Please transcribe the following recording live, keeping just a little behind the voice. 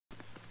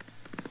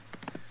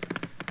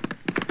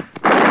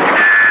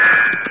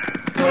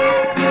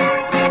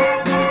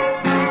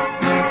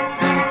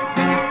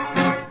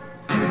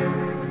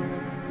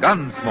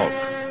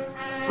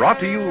Gunsmoke. Brought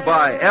to you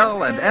by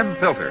L&M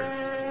Filters.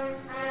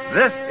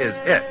 This is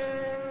it.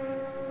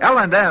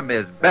 L&M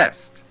is best.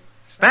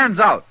 Stands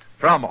out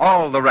from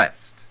all the rest.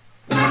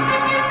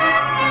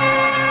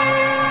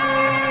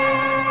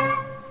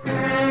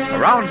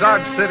 Around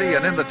Dodge City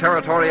and in the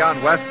territory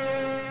on West,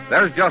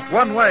 there's just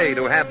one way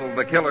to handle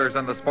the killers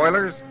and the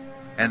spoilers,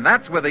 and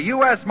that's with a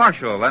U.S.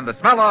 Marshal and the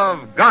smell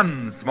of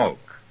Gunsmoke.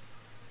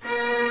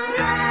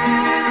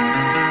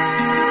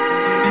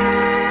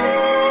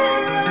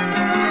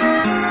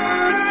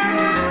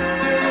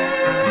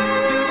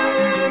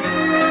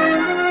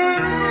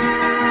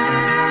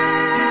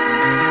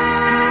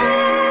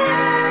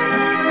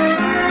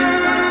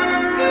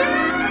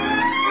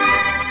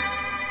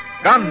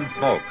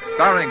 Gunsmoke,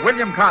 starring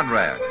William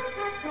Conrad.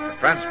 A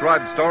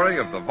transcribed story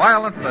of the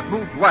violence that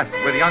moved west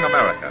with young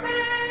America.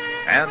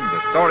 And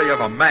the story of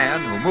a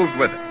man who moved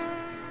with it.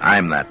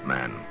 I'm that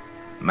man.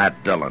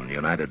 Matt Dillon,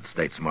 United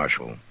States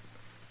Marshal.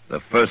 The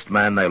first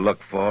man they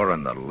look for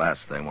and the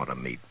last they want to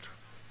meet.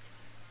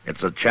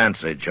 It's a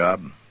chancy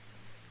job,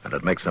 and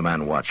it makes a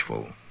man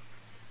watchful.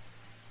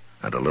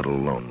 And a little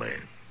lonely.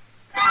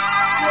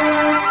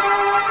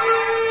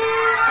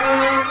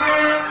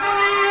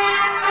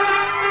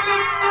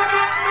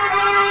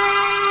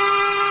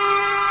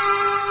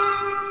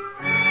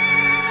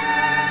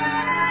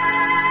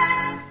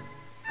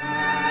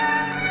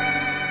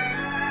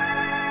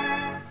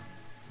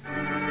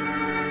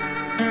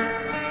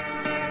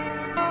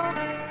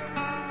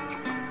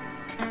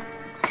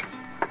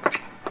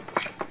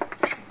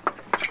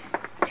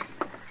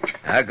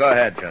 Go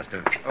ahead,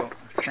 Chester. Oh,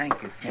 thank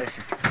you. Yes,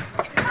 sir.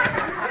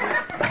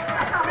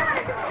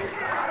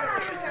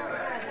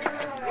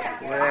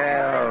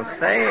 Well,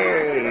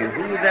 say,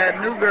 who's that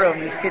new girl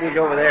Miss Kitty's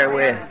over there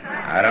with?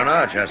 I don't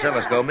know, Chester.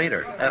 Let's go meet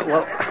her.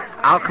 Well,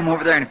 I'll come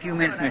over there in a few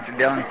minutes, Mr.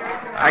 Dillon.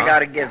 I got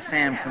to give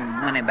Sam some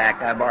money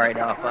back I borrowed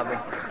off of him.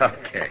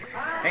 Okay.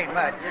 Ain't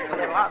much. Just a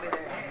little. I'll be there.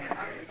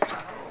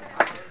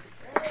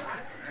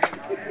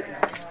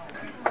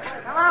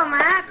 Hello,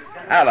 Matt.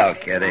 Hello,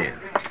 Kitty.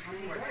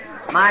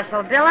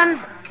 Marshal Dillon,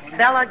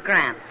 Bella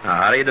Grant. Oh,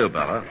 how do you do,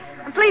 Bella?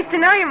 I'm pleased to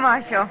know you,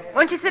 Marshal.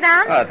 Won't you sit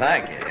down? Oh,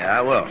 thank you. Yeah,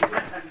 I will.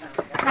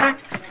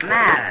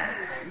 Matt,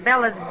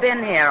 Bella's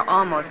been here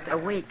almost a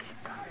week.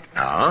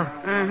 Oh?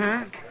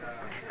 Mm-hmm.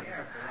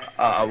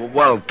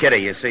 Well, Kitty,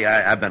 you see,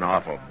 I've been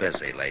awful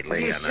busy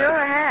lately. You and,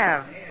 sure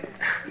have.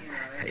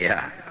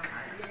 Yeah.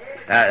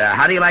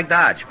 How do you like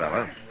Dodge,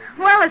 Bella?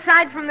 Well,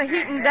 aside from the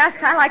heat and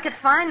dust, I like it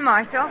fine,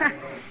 Marshal.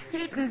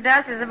 Heat and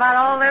dust is about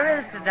all there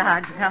is to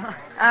Dodge, Bella.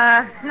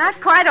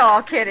 Not quite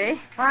all, Kitty.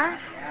 What?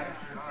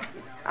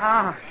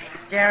 Oh,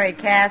 Jerry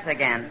Cass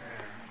again.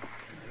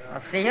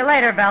 I'll see you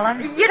later, Bella.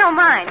 You don't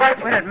mind.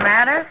 Would it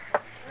matter?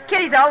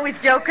 Kitty's always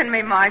joking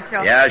me,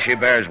 Marshal. Yeah, she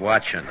bears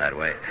watching that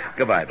way.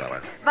 Goodbye,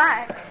 Bella.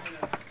 Bye.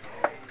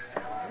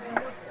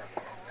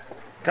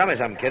 Tell me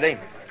something, Kitty.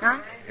 Huh?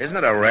 Isn't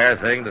it a rare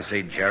thing to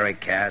see Jerry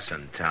Cass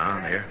in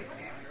town here?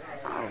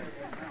 Oh,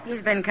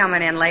 he's been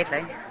coming in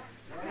lately.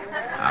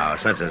 Oh,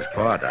 since his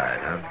pa died,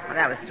 huh? Well,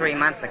 that was 3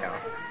 months ago.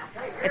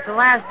 It's the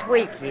last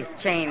week he's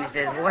changed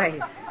his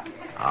ways.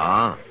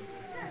 Oh?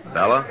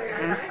 Bella?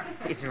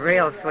 He's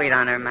real sweet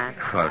on her, Matt.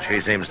 Well,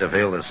 she seems to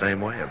feel the same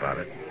way about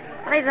it.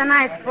 Well, he's a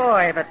nice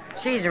boy, but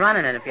she's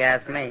running it, if you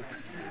ask me.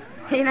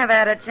 He never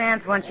had a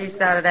chance once she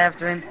started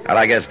after him. Well,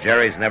 I guess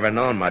Jerry's never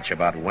known much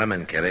about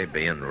women, Kitty,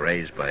 being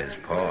raised by his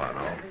pa and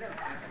all.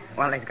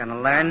 Well, he's going to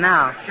learn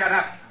now. Shut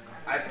up.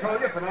 I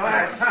told you for the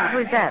last time.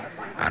 Who's that?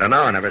 I don't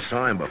know. I never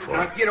saw him before.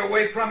 Now get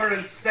away from her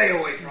and stay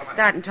away from her.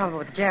 Starting trouble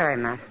with Jerry,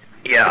 Matt.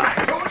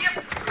 Yeah.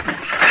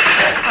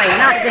 Well, you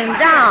knocked him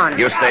down.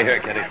 You stay here,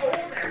 Kitty.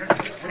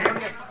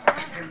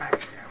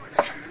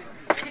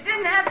 You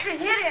didn't have to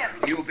hit him.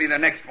 You'll be the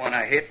next one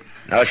I hit.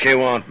 No, she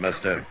won't,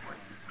 mister.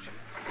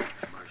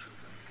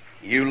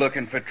 You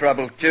looking for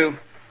trouble, too?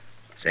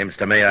 Seems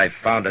to me I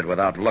found it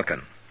without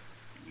looking.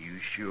 You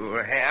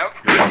sure have.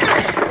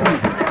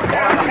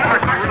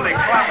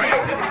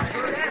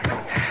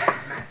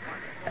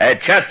 Hey,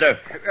 Chester.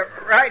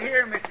 Right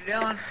here, Mr.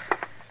 Dillon.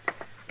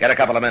 Get a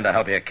couple of men to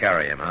help you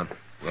carry him, huh?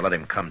 We'll let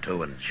him come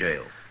to in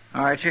jail.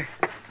 All right, sir.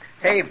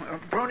 Hey,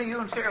 Brony, you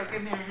and Cyril,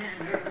 give me a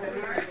hand.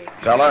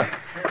 Fella,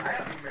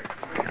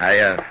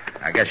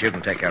 I guess you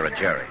can take care of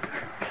Jerry.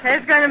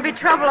 There's going to be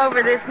trouble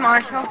over this,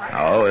 Marshal.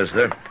 Oh, is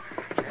there?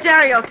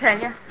 Jerry will tell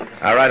you.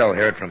 All right, I'll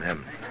hear it from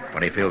him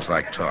when he feels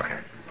like talking.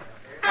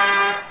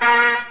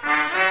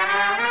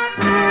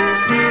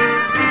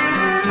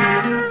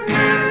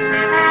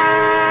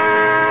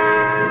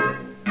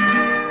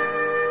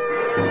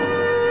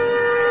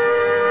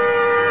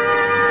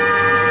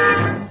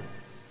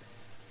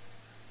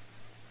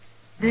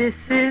 This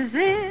is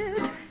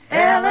it,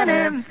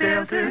 L&M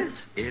Filters.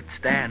 It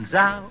stands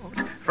out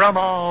from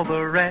all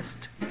the rest.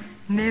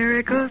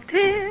 Miracle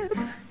tip,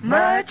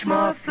 much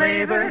more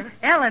flavor.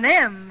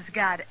 L&M's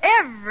got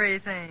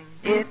everything.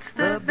 It's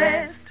the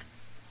best.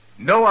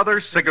 No other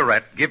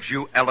cigarette gives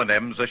you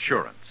L&M's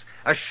assurance.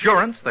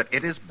 Assurance that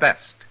it is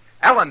best.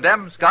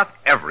 L&M's got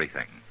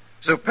everything.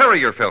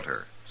 Superior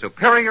filter,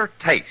 superior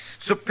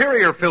taste.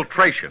 Superior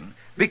filtration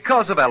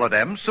because of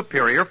L&M's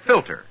superior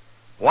filter.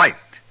 White.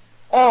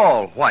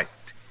 All white.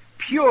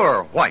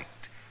 Pure white.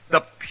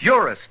 The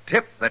purest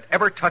tip that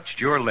ever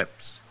touched your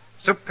lips.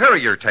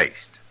 Superior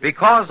taste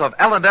because of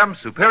L&M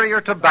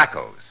superior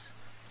tobaccos.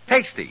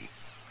 Tasty,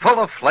 full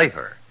of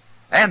flavor,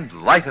 and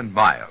light and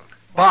mild.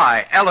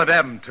 Buy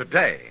L&M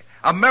today,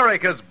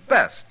 America's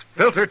best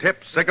filter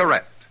tip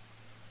cigarette.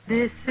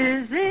 This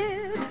is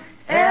it,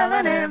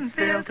 L&M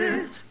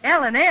filters.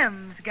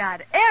 L&M's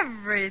got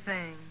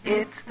everything.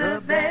 It's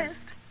the best.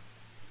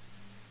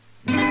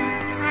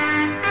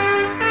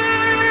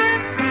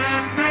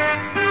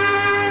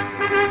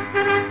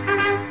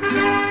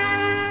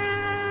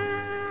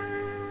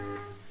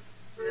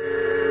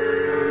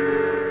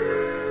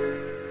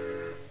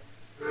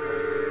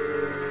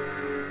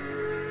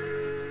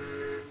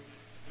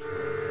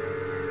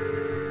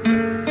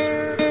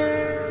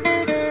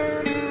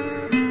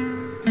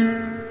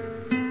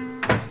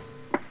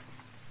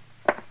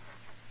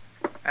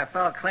 That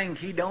fellow claims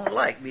he don't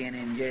like being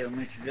in jail,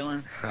 Mr.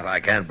 Dillon. Well, I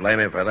can't blame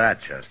him for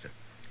that, Chester.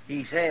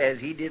 He says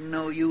he didn't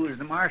know you was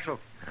the marshal.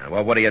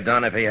 What would he have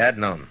done if he had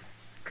known?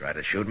 Try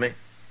to shoot me?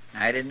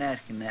 I didn't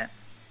ask him that.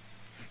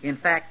 In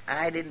fact,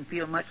 I didn't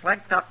feel much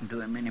like talking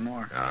to him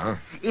anymore. Oh?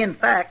 In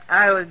fact,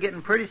 I was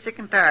getting pretty sick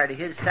and tired of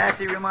his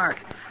sassy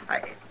remarks.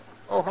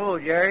 Oh, hello,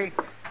 Jerry.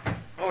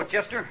 Oh,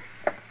 Chester.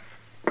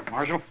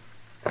 Marshal.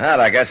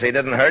 Well, I guess he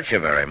didn't hurt you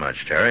very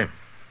much, Jerry.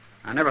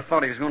 I never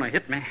thought he was going to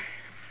hit me.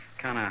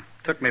 Kind of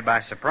took me by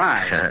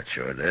surprise. That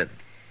sure did.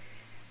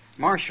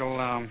 Marshal,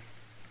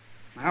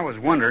 I was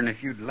wondering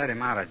if you'd let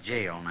him out of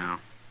jail now.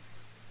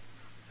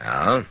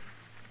 Oh?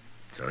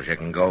 So you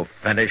can go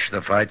finish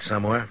the fight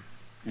somewhere?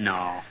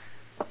 No,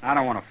 I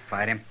don't want to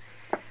fight him.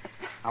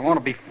 I want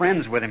to be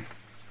friends with him.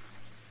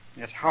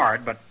 It's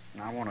hard, but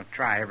I want to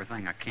try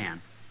everything I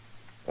can.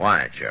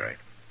 Why, Jerry?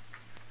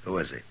 Who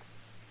is he?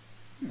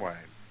 Why,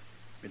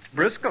 it's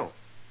Briscoe.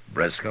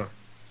 Briscoe?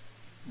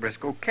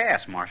 Briscoe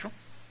Cass, Marshal.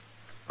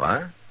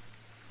 What?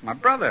 My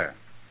brother.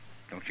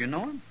 Don't you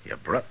know him? Your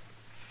brother?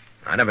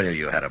 I never knew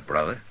you had a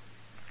brother.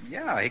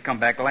 Yeah, he come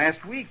back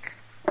last week.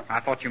 I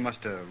thought you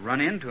must have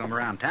run into him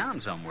around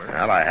town somewhere.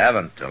 Well, I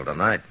haven't till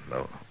tonight.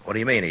 Well, what do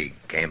you mean he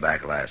came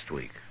back last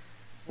week?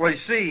 Well, you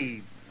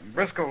see,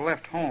 Briscoe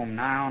left home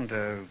now on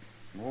to,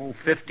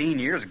 15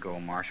 years ago,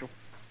 Marshal.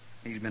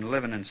 He's been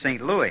living in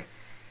St. Louis.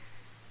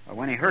 Well,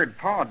 when he heard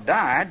Pa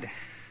died,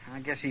 I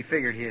guess he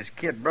figured his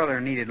kid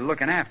brother needed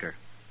looking after.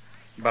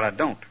 But I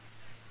don't.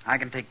 I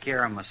can take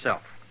care of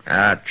myself.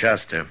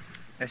 Chester.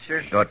 Yes,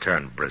 sir. Go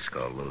turn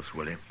Briscoe loose,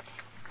 will you?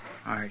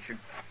 All right, sir.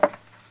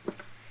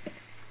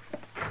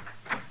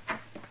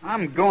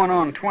 I'm going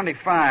on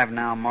 25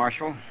 now,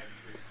 Marshal.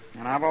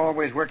 And I've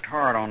always worked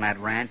hard on that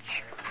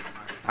ranch.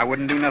 I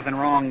wouldn't do nothing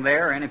wrong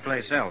there or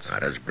anyplace else. Now,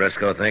 does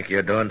Briscoe think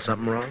you're doing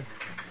something wrong?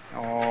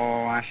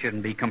 Oh, I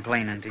shouldn't be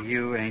complaining to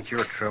you. It ain't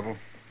your trouble.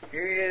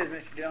 Here he is,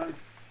 Mr. Dillon.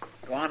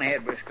 Go on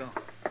ahead, Briscoe.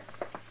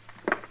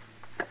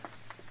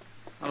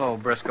 Hello,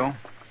 Briscoe.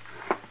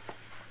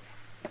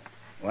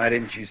 Why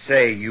didn't you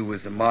say you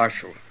was a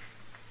marshal?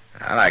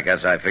 Well, I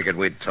guess I figured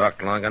we'd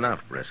talked long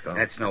enough, Briscoe.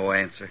 That's no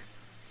answer.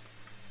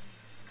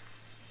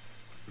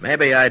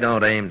 Maybe I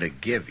don't aim to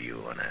give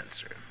you an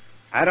answer.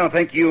 I don't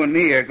think you and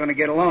me are going to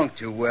get along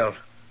too well.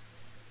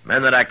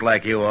 Men that act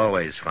like you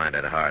always find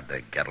it hard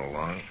to get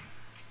along.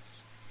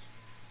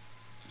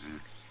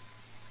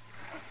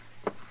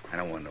 I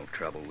don't want no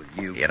trouble with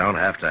you. You don't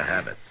have to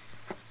have it.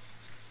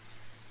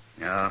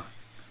 No, I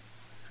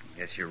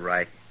guess you're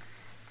right.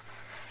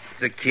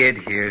 The kid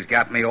here's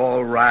got me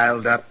all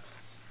riled up.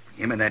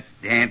 Him and that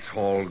dance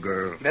hall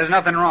girl. There's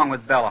nothing wrong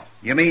with Bella.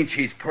 You mean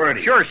she's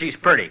pretty? Sure, she's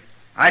pretty.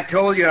 I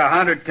told you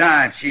 100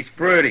 times she's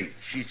pretty.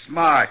 She's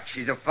smart.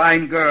 She's a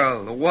fine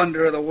girl, the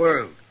wonder of the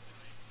world.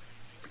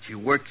 But she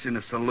works in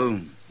a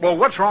saloon. Well,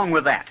 what's wrong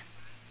with that?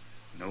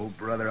 No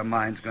brother of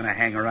mine's going to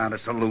hang around a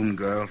saloon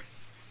girl.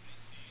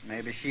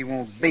 Maybe she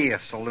won't be a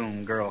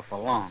saloon girl for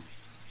long.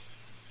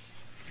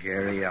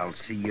 Jerry, I'll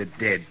see you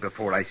dead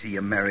before I see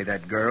you marry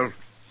that girl.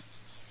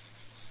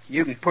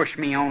 You can push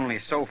me only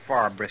so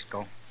far,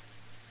 Briscoe.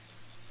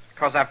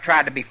 Because I've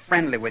tried to be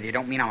friendly with you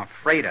don't mean I'm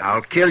afraid of you.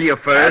 I'll kill you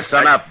first.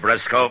 Listen up,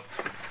 Briscoe.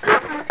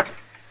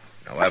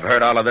 Now, I've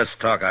heard all of this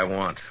talk I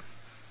want.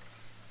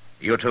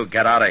 You two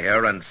get out of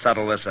here and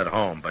settle this at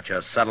home, but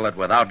you settle it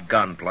without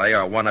gunplay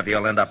or one of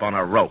you'll end up on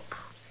a rope.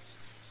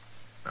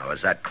 Now,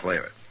 is that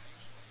clear?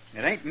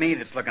 It ain't me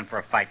that's looking for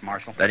a fight,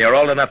 Marshal. Then you're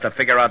old enough to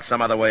figure out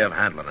some other way of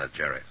handling it,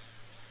 Jerry.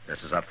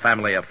 This is a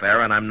family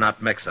affair, and I'm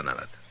not mixing in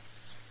it.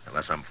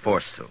 Unless I'm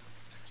forced to.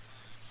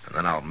 And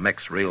then I'll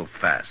mix real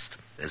fast.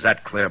 Is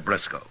that clear,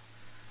 Briscoe?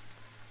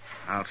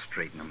 I'll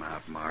straighten them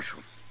out,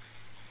 Marshal.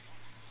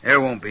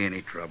 There won't be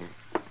any trouble.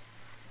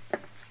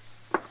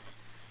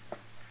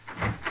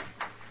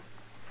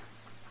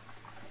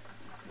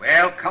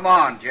 Well, come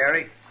on,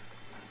 Jerry.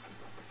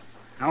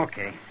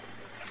 Okay.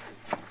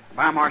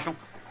 Bye, Marshal.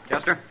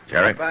 Chester?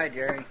 Jerry? Bye,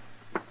 Jerry.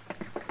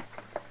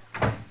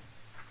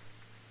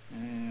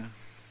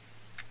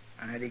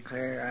 I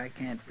declare I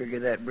can't figure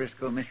that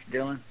Briscoe, Mr.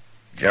 Dillon.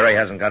 Jerry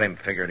hasn't got him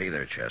figured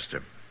either,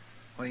 Chester.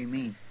 What do you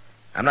mean?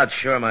 I'm not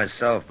sure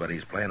myself, but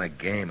he's playing a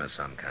game of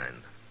some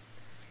kind.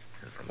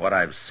 And from what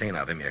I've seen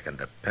of him, you can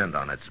depend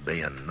on its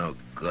being no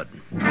good.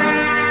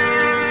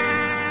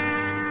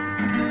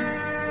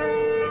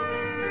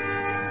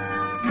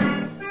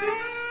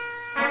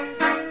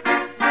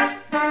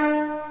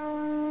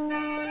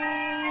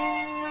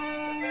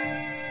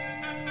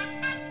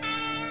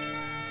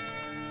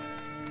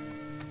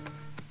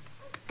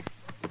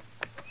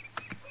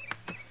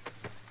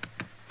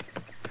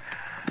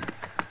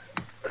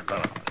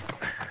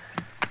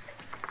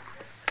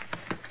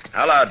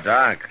 Hello,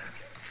 Doc.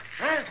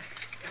 Huh?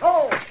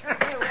 Oh,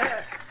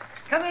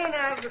 come in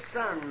out of the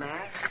sun,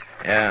 Matt.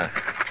 Yeah.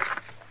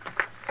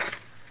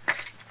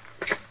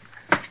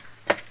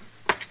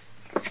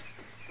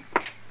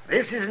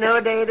 This is no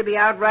day to be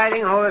out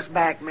riding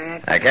horseback,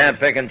 Matt. I can't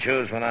pick and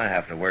choose when I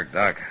have to work,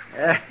 Doc.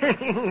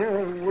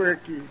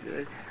 Work, he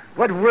says.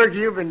 What work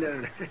you been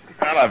doing?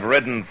 Well, I've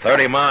ridden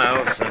 30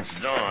 miles since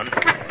dawn.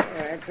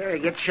 That's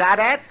it. Get shot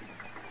at?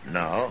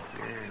 No.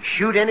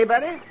 Shoot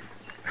anybody?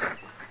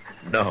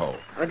 No.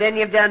 Well, then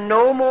you've done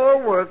no more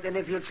work than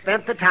if you'd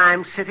spent the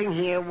time sitting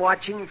here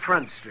watching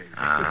Front Street.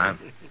 Uh-huh.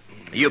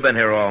 You've been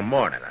here all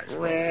morning, I suppose.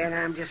 Well,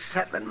 I'm just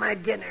settling my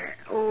dinner.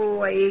 Oh,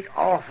 I ate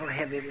awful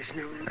heavy this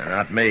noon.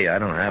 Not me. I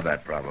don't have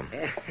that problem.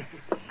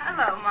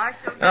 Hello,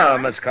 Marshal. Oh,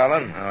 Miss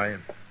Cullen. How are you?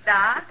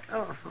 Doc?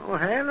 Oh,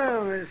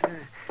 hello, Miss...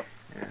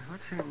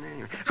 what's her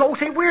name? So,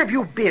 say, where have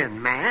you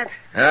been, Matt?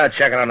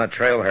 Checking on a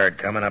trail herd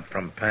coming up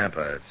from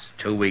Pampa. It's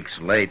 2 weeks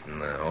late,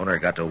 and the owner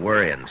got to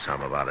worrying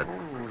some about it.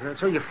 Oh,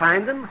 so you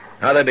find them?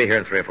 Oh, they'll be here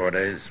in 3 or 4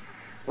 days.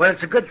 Well,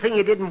 it's a good thing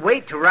you didn't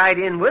wait to ride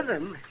in with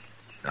them.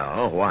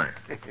 Oh, why?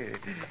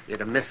 You'd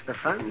have missed the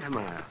fun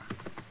tomorrow.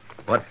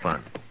 What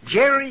fun?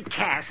 Jerry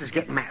Cass is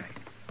getting married.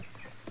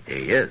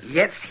 He is?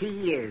 Yes,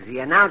 he is. He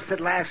announced it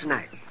last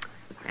night.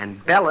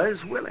 And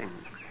Bella's willing.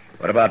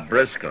 What about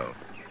Briscoe?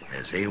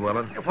 Is he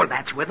willing? Well,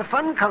 that's where the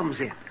fun comes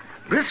in.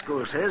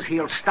 Briscoe says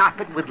he'll stop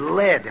it with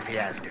lead if he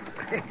has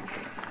to.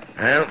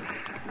 Well,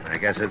 I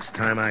guess it's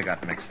time I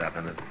got mixed up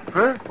in it.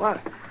 Huh? What?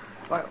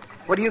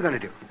 What are you going to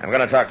do? I'm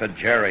going to talk to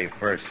Jerry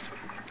first.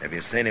 Have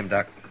you seen him,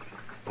 Doc?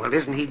 Well,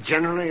 isn't he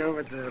generally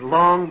over at the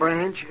Long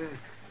Branch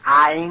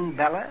eyeing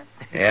Bella?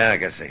 Yeah, I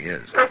guess he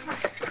is.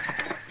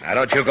 Now,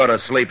 don't you go to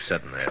sleep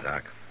sitting there,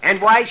 Doc.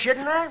 And why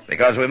shouldn't I?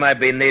 Because we might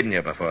be needing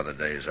you before the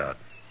day's out.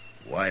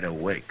 Wide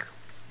awake.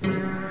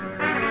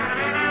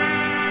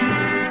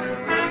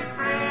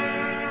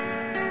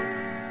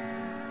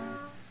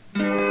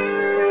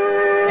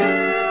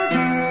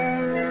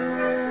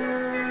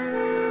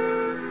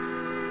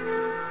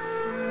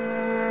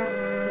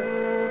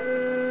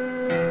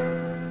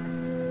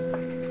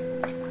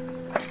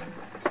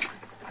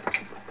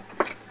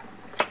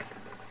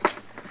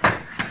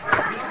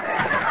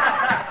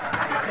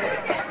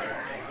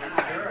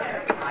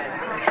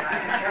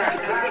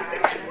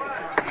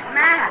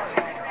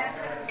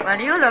 Well,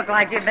 you look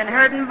like you've been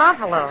herding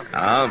buffalo.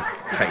 Oh,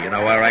 you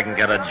know where I can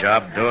get a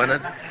job doing it?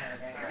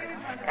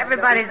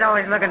 Everybody's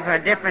always looking for a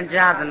different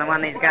job than the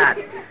one he's got.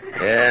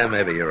 Yeah,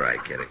 maybe you're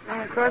right, Kitty. Well,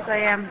 of course I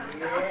am.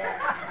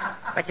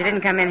 But you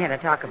didn't come in here to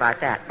talk about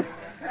that.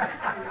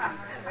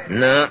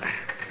 No,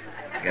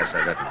 guess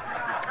I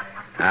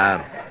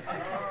didn't.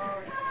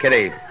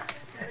 Kitty,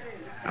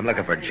 I'm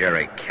looking for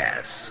Jerry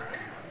Cass.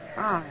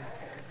 Oh.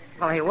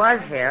 Well, he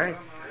was here.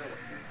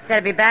 He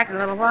said he'd be back in a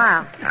little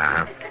while.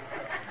 Uh-huh.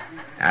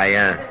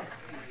 I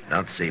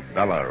don't see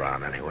Bella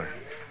around anywhere.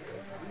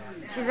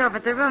 She's over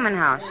at the rooming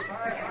house.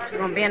 She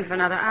won't be in for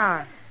another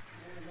hour.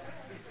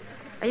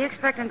 Are you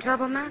expecting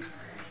trouble, Matt?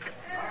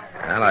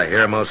 Well, I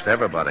hear most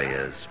everybody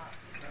is.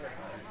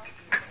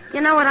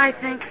 You know what I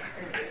think?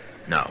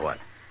 No, what?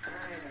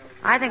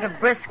 I think if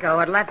Briscoe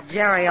had left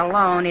Jerry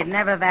alone, he'd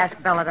never have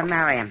asked Bella to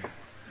marry him.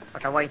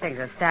 But the way things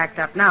are stacked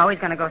up now, he's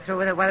going to go through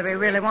with it whether he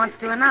really wants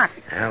to or not.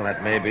 Well,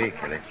 that may be,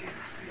 Kitty.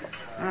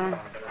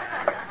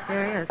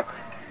 Here he is.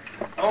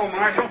 Oh,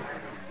 Marshal.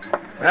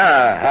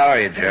 How are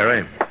you,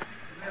 Jerry?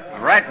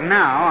 Right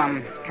now,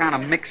 I'm kind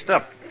of mixed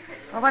up.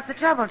 Well, what's the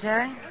trouble,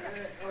 Jerry?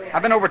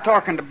 I've been over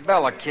talking to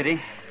Bella,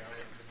 Kitty.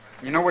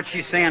 You know what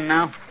she's saying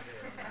now?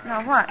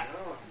 No, what?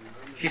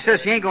 She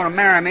says she ain't going to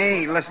marry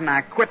me unless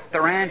I quit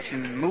the ranch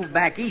and move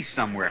back east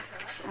somewhere.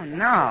 Oh,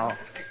 no.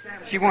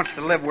 She wants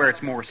to live where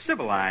it's more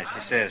civilized,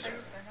 she says.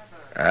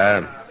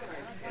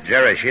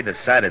 Jerry, she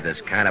decided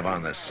this kind of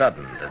on the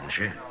sudden, didn't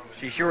she?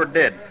 She sure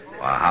did.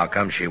 Well, how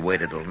come she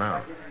waited till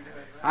now?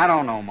 I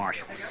don't know,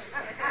 Marshal.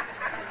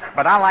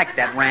 But I like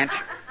that ranch.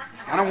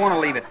 I don't want to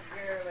leave it.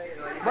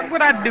 What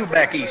would I do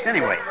back east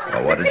anyway?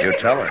 Well, what did you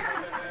tell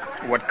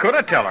her? What could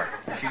I tell her?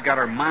 She's got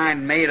her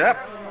mind made up.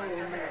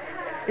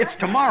 It's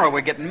tomorrow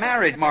we're getting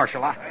married,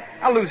 Marshal.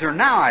 I'll lose her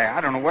now.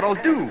 I don't know what I'll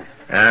do.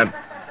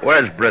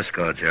 Where's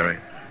Briscoe, Jerry?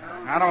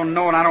 I don't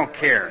know and I don't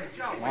care,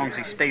 as long as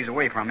he stays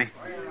away from me.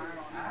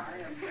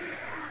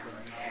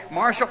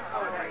 Marshal,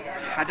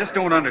 I just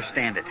don't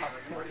understand it.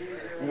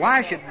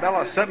 Why should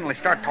Bella suddenly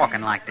start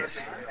talking like this?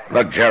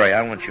 Look, Jerry,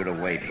 I want you to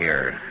wait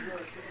here.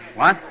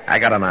 What? I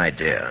got an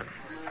idea.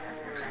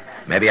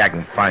 Maybe I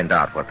can find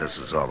out what this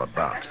is all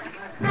about.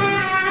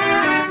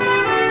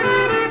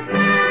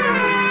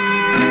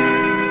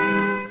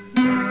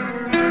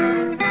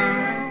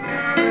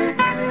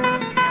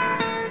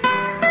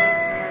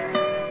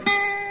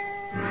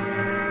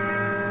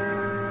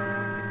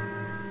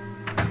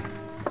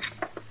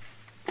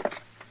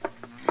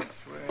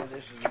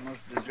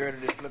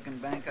 Looking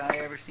bank I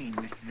ever seen,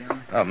 Mr.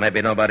 Dillon. Oh,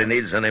 maybe nobody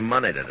needs any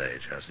money today,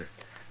 Chester.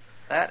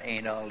 That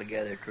ain't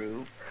altogether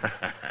true.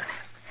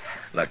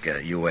 Look,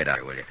 you wait out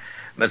here, will you?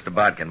 Mr.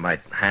 Bodkin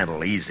might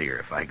handle easier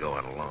if I go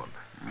on alone.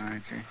 All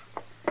right, sir.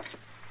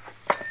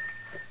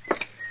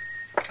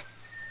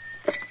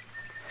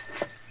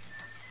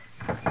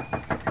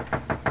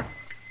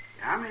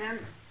 Come in.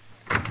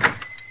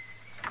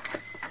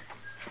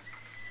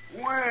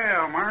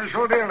 Well,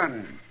 Marshal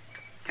Dillon.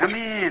 Come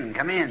in,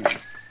 come in.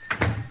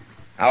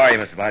 How are you,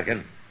 Mr.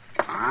 Bodkin?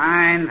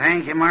 Fine,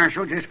 thank you,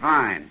 Marshal, just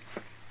fine.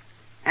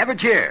 Have a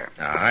chair.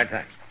 All right,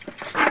 thanks.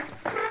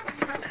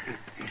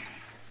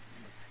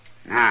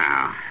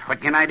 Now,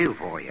 what can I do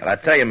for you? Well, I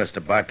tell you,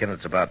 Mr. Bodkin,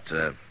 it's about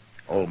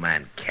old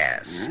man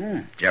Cass.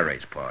 Mm.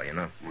 Jerry's pa, you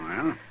know.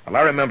 Well,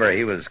 I remember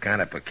he was kind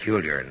of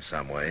peculiar in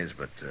some ways,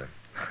 but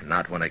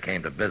not when it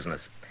came to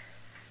business.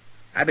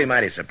 I'd be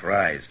mighty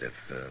surprised if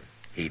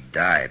he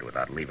died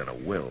without leaving a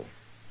will.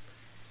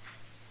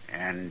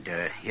 and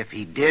if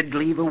he did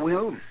leave a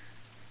will?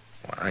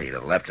 Well, he'd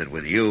have left it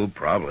with you,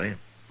 probably.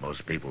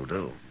 Most people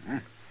do.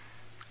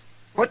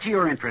 What's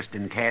your interest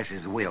in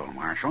Cass's will,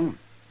 Marshal?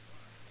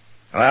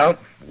 Well,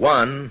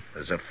 one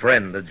is a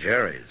friend of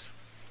Jerry's.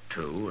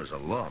 Two is a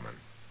lawman.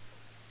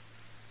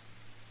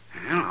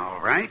 Well,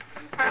 all right.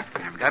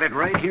 I've got it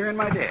right here in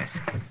my desk.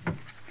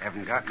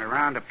 Haven't gotten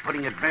around to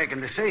putting it back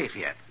in the safe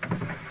yet.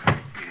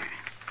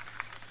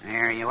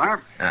 There you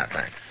are. Ah,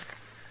 thanks.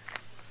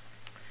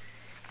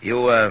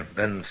 You,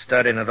 been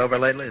studying it over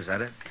lately, is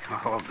that it?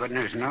 Oh,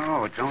 goodness,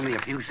 no. It's only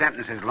a few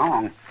sentences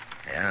long.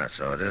 Yeah,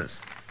 so it is.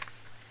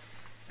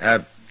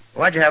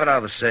 Why'd you have it out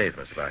of the safe,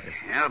 Mr. Barker?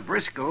 Well,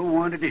 Briscoe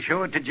wanted to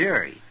show it to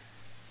Jerry.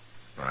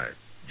 Why,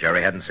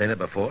 Jerry hadn't seen it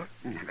before?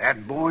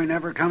 That boy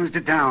never comes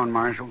to town,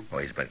 Marshal.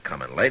 Well, he's been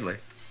coming lately.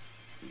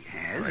 He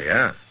has? Oh,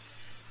 yeah.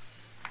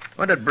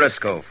 When did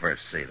Briscoe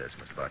first see this,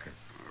 Mr. Barker?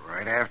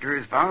 Right after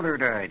his father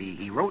died.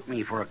 He wrote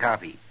me for a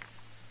copy.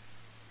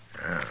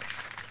 Yeah.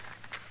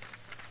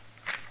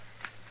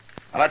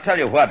 Well, I'll tell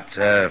you what.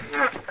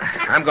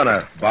 I'm going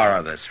to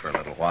borrow this for a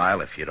little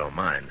while, if you don't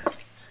mind.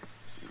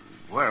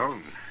 Well,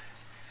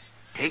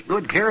 take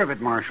good care of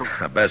it, Marshal.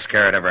 The best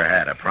care it ever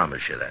had, I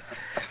promise you that.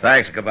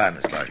 Thanks. Goodbye,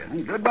 Miss Barker.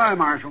 Goodbye,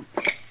 Marshal.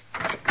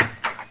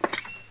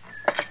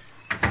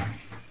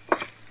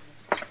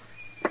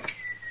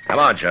 Come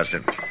on,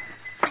 Chester.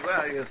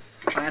 Well, you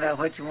find out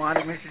what you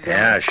wanted, Mr. Dillon?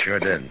 Yeah, I sure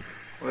did.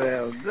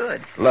 Well,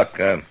 good. Look,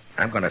 I'm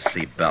going to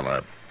see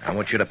Bella. I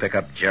want you to pick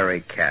up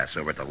Jerry Cass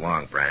over at the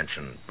Long Branch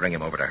and bring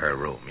him over to her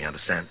room. You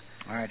understand?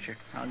 All right, sir.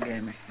 I'll get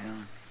him, Mr.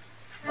 Dillon.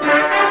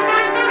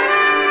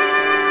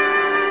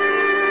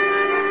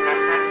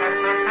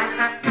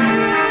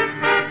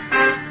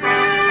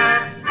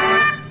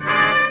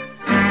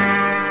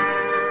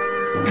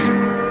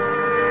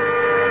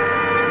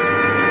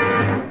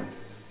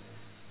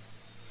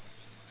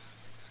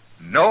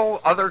 No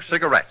other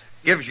cigarette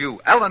gives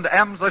you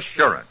L&M's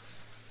assurance.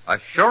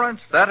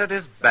 Assurance that it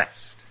is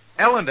best.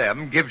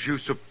 L&M gives you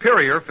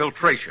superior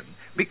filtration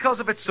because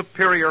of its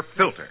superior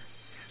filter.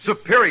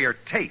 Superior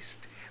taste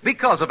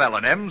because of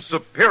L&M's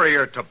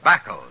superior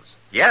tobaccos.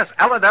 Yes,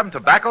 L&M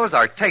tobaccos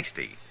are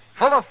tasty,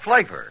 full of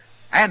flavor,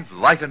 and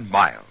light and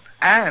mild.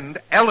 And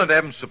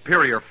L&M's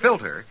superior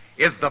filter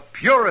is the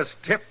purest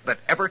tip that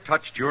ever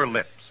touched your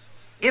lips.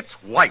 It's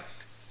white,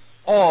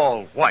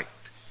 all white.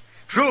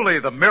 Truly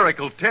the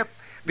miracle tip,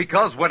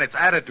 because when it's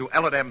added to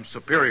L&M's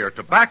superior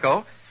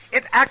tobacco,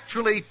 it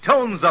actually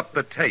tones up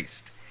the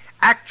taste,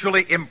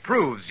 actually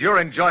improves your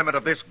enjoyment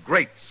of this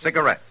great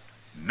cigarette.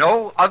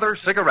 No other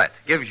cigarette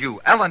gives you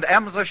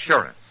L&M's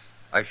assurance.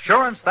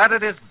 Assurance that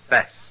it is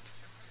best.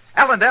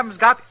 L&M's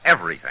got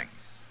everything.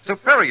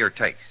 Superior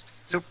taste,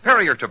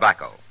 superior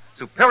tobacco,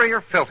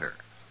 superior filter.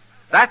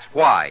 That's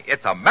why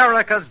it's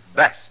America's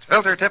best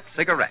filter tip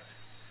cigarette.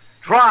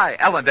 Try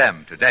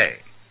L&M today.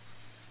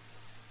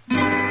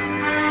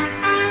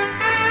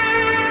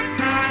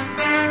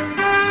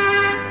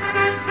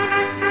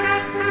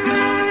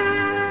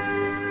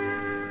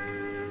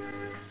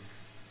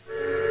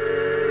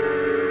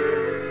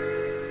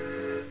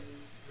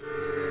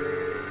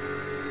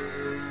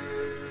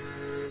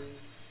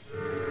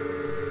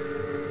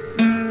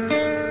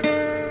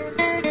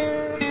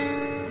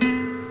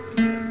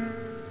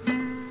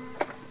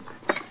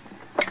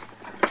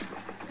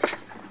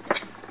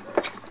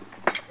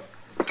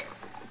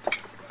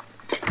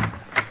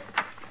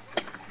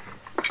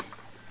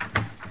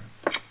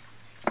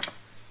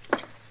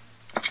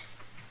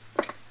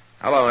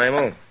 Hello,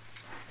 Emil.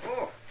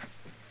 Oh.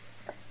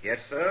 Yes,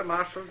 sir,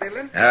 Marshal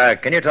Dillon?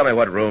 Can you tell me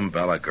what room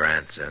Bella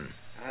Grant's in?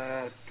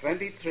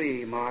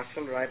 23,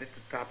 Marshal, right at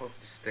the top of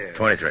the stairs.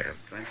 23.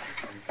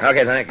 23.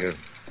 Okay, thank you.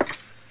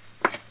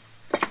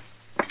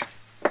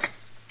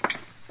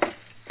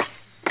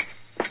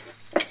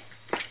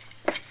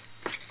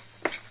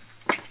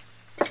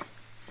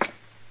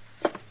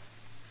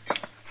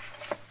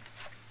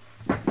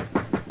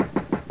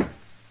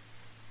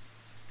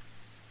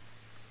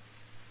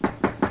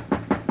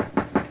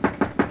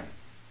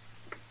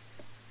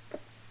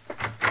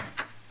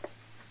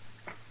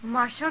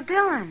 Marshal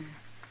Dillon.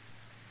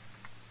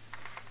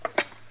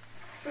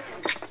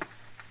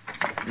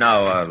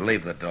 No,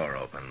 leave the door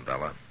open,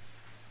 Bella.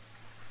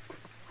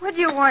 What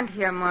do you want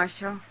here,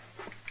 Marshal?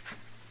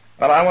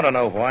 Well, I want to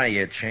know why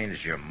you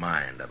changed your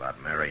mind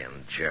about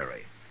marrying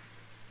Jerry.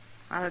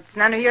 Well, it's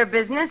none of your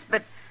business,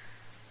 but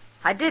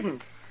I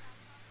didn't.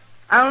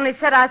 I only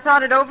said I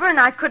thought it over and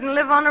I couldn't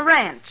live on a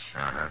ranch.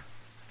 Uh-huh.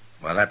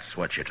 Well, that's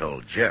what you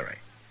told Jerry.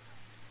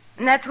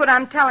 And that's what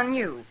I'm telling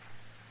you.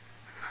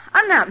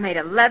 I'm not made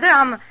of leather.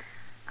 I'm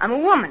a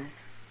woman.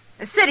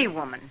 A city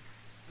woman.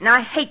 And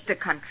I hate the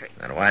country.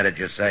 Then why did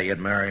you say you'd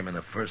marry him in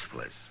the first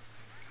place?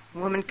 A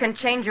woman can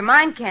change her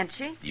mind, can't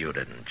she? You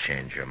didn't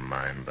change your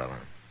mind, Bella.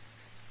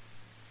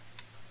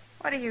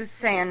 What are you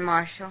saying,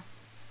 Marshal?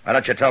 Why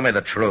don't you tell me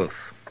the truth?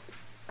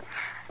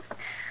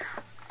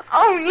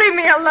 Oh, leave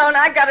me alone.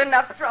 I got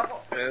enough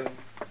trouble.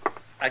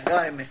 I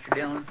got him, Mr.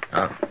 Dillon.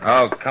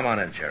 Oh, come on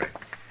in, Jerry.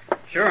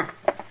 Sure.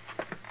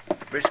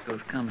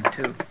 Briscoe's coming,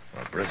 too.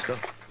 Well, Briscoe?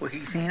 Well,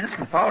 he's seen us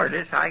and followed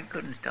us. I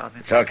couldn't stop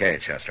him. It's okay,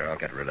 Chester. I'll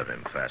get rid of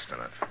him fast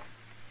enough.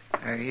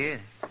 There he is.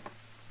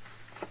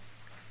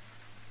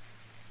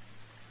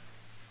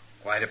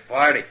 Quite a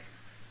party.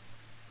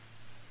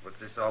 What's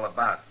this all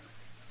about?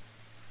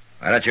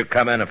 Why don't you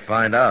come in and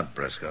find out,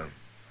 Briscoe?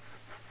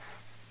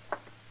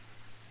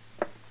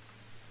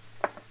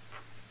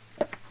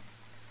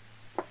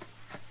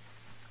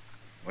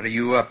 What are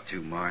you up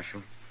to,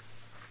 Marshal?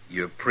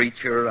 You a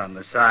preacher on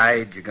the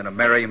side? You're going to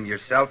marry him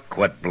yourself?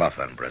 Quit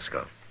bluffing,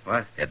 Briscoe.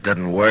 What? It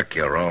didn't work.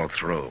 You're all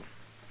through.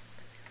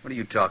 What are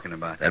you talking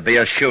about? There'd be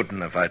a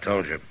shooting if I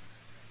told you.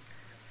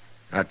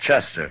 Now,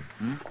 Chester,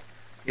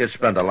 you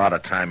spend a lot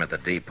of time at the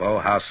depot.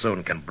 How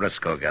soon can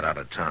Briscoe get out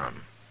of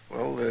town?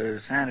 Well,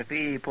 the Santa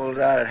Fe pulls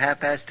out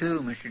at 2:30,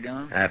 Mr.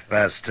 Dillon.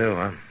 2:30,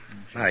 huh?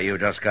 Now, you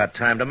just got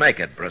time to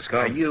make it, Briscoe.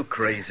 Are you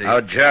crazy?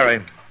 Oh,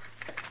 Jerry.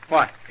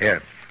 What?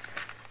 Here.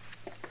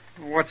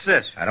 What's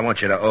this? I don't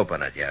want you to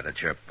open it yet.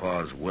 It's your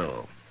pa's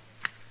will.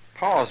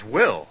 Pa's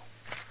will?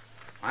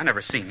 I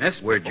never seen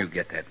this. Where'd you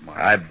get that, Mark?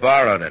 I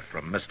borrowed it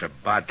from Mr.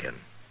 Bodkin.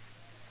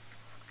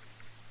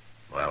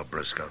 Well,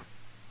 Briscoe.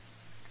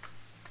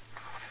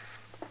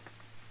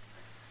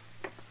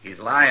 He's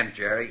lying,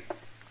 Jerry.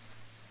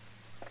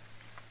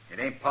 It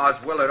ain't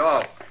Pa's will at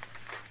all.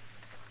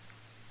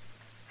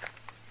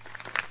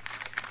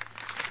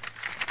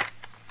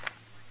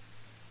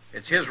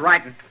 It's his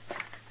writing.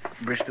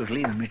 Briscoe's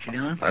leaving, Mr.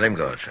 Dillon. Let him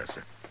go,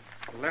 Chester.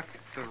 Left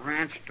the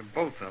ranch to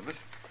both of us.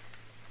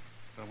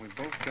 So we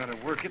both got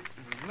to work it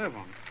and live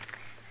on it.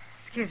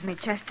 Excuse me,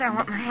 Chester. I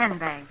want my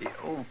handbag.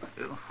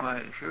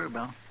 Why, sure,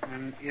 Belle.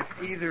 And if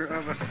either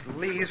of us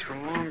leaves for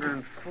longer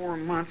than 4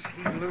 months,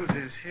 he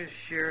loses his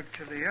share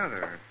to the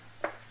other.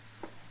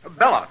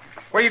 Bella,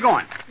 where you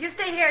going? You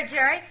stay here,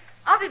 Jerry.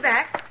 I'll be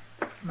back.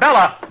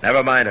 Bella!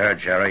 Never mind her,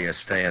 Jerry. You're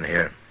staying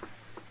here.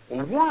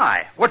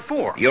 Why? What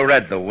for? You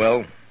read the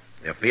will.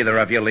 If either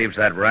of you leaves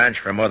that ranch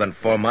for more than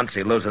 4 months,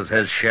 he loses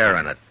his share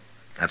in it.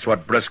 That's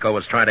what Briscoe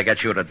was trying to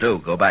get you to do,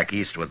 go back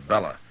east with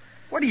Bella.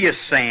 What are you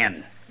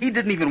saying? He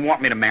didn't even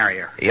want me to marry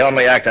her. He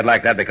only acted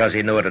like that because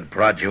he knew it'd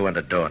prod you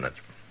into doing it.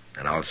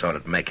 And also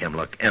it'd make him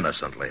look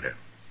innocent later,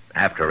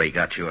 after he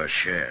got your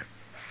share.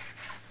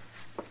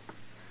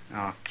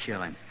 I'll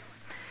kill him.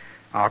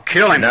 I'll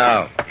kill him.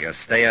 No, you're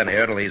staying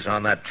here till he's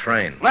on that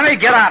train. Let me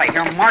get out of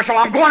here, Marshal.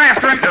 I'm going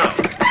after him. No.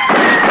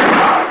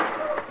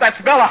 That's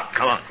Bella.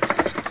 Come on.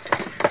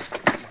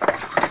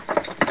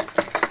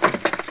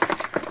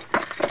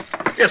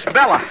 It's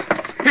Bella.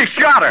 He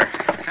shot her.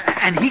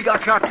 And he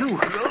got shot, too.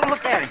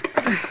 Look at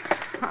him.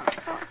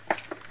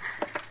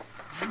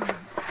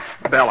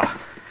 Bella.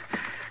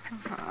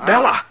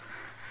 Bella.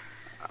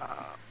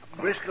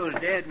 Briscoe's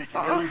dead,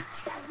 Mr. Dillon.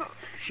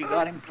 She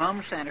got him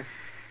plumb center.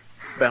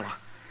 Bella.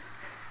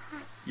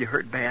 You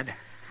hurt bad?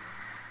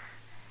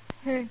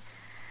 He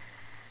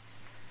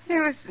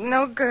was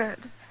no good.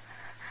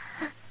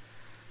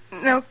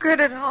 No good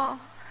at all.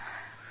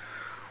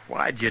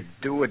 Why'd you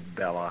do it,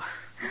 Bella?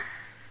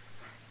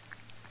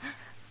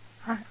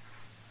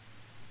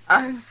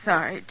 I'm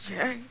sorry,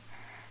 Jerry.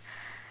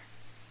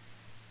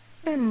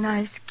 You're a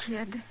nice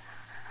kid.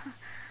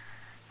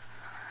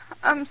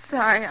 I'm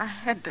sorry I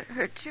had to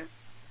hurt you.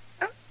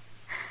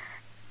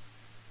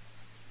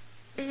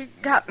 He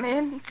got me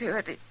into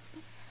it.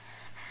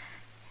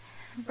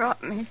 He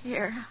brought me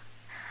here.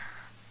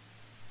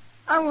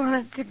 I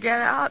wanted to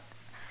get out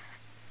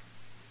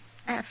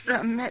after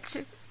I met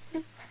you.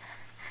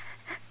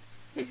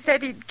 He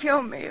said he'd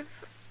kill me if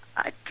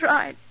I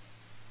tried.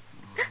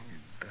 Oh,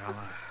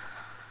 Bella.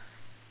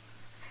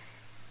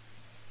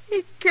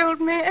 He killed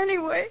me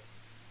anyway.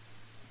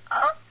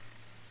 Oh.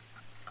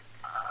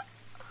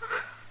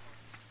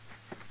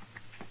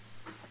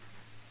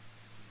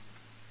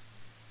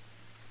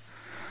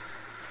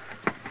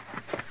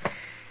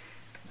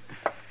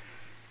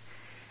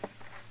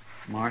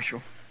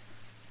 Marshal,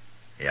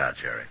 Yeah,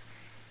 Jerry.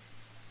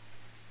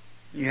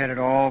 you had it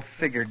all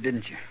figured,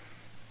 didn't you?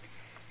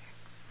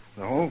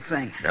 The whole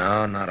thing.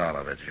 No, not all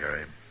of it,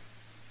 Jerry.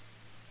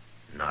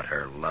 Not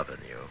her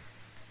loving you.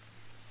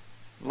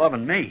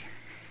 Loving me.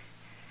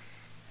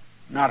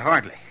 Not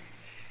hardly.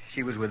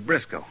 She was with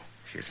Briscoe.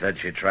 She said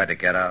she tried to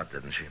get out,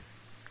 didn't she?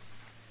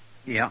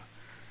 Yeah.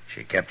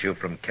 She kept you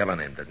from killing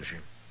him, didn't she?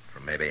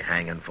 From maybe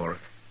hanging for it?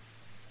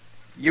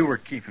 You were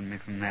keeping me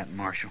from that,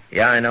 Marshal.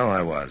 Yeah, I know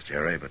I was,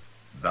 Jerry, but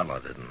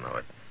Bella didn't know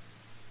it.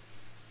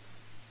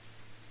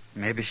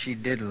 Maybe she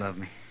did love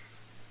me.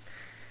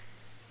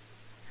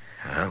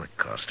 Well, it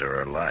cost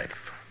her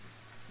life.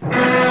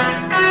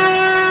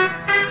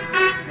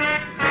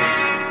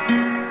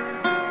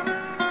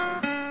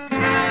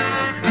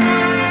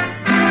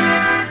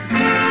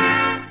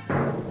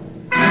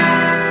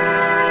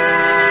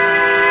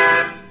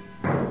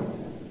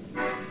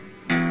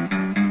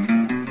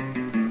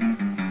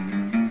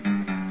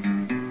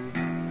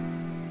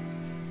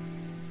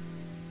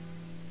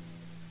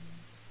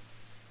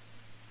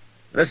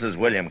 This is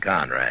William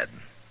Conrad.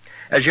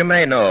 As you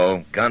may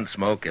know,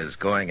 Gunsmoke is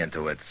going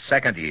into its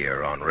second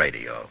year on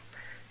radio.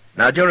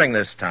 Now, during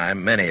this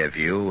time, many of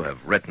you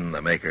have written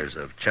the makers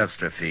of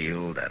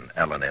Chesterfield and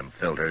L&M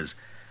filters,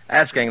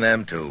 asking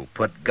them to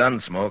put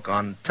Gunsmoke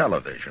on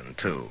television,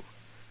 too.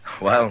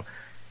 Well,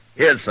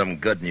 here's some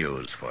good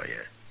news for you.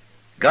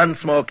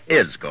 Gunsmoke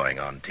is going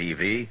on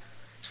TV,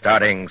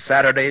 starting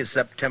Saturday,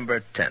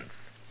 September 10th,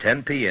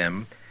 10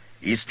 p.m.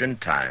 Eastern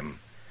Time,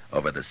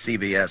 over the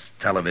CBS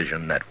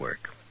television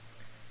network.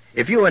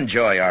 If you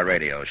enjoy our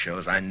radio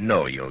shows, I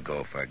know you'll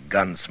go for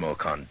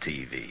Gunsmoke on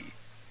TV.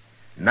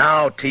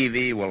 Now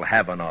TV will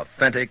have an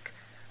authentic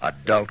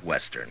adult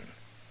Western,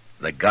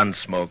 the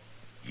Gunsmoke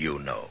you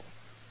know.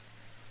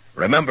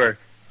 Remember,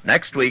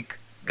 next week,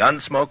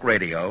 Gunsmoke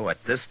Radio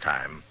at this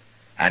time,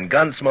 and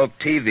Gunsmoke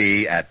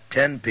TV at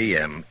 10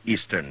 p.m.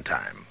 Eastern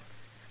Time.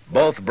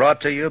 Both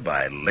brought to you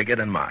by Liggett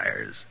 &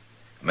 Myers,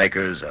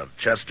 makers of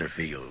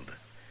Chesterfield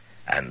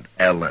and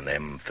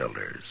L&M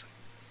filters.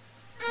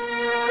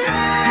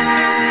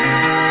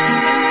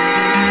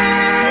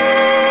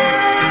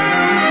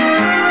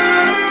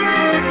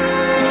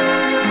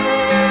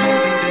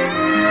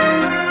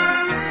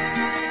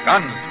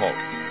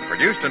 Gunsmoke,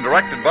 produced and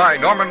directed by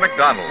Norman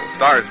McDonald,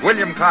 stars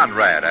William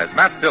Conrad as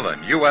Matt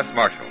Dillon, U.S.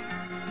 Marshal.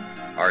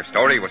 Our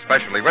story was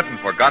specially written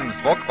for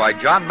Gunsmoke by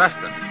John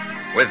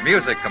Meston, with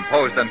music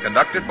composed and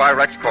conducted by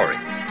Rex Corey.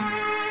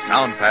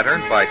 Sound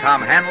patterns by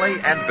Tom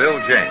Hanley and Bill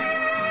James.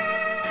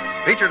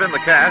 Featured in the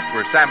cast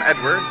were Sam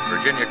Edwards,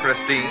 Virginia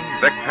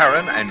Christine, Vic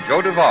Perrin, and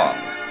Joe Duvall.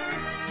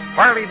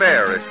 Harley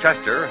Bear is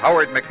Chester,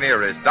 Howard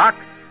McNear is Doc,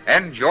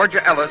 and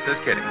Georgia Ellis is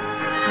Kitty.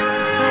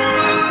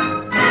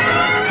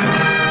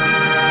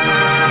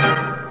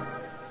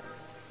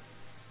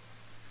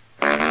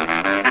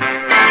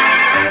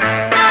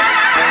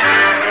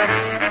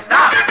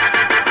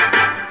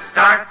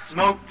 Start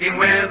smoking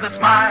with a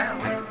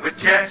smile with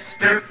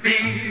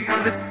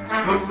Chesterfield.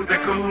 Smoother,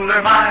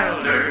 cooler,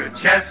 milder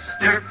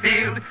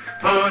Chesterfield.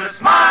 Put a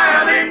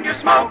smile in your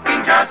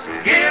smoking, just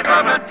give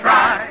 'em a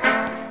try.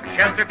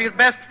 Chesterfield's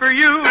best for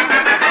you.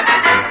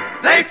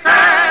 They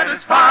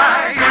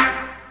satisfy.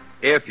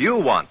 If you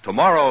want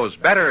tomorrow's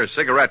better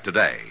cigarette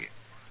today,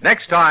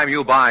 next time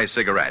you buy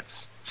cigarettes,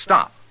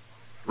 stop.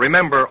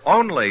 Remember,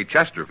 only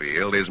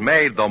Chesterfield is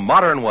made the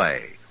modern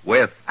way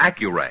with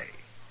Accuray.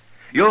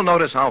 You'll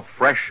notice how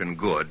fresh and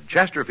good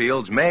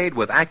Chesterfield's made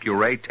with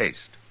Accuray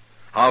taste,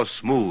 how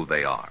smooth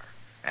they are,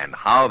 and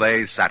how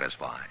they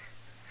satisfy.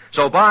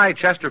 So buy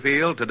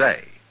Chesterfield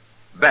today.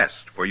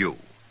 Best for you.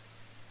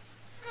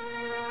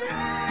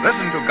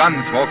 Listen to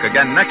Gunsmoke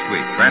again next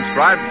week,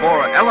 transcribed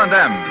for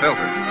L&M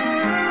filters.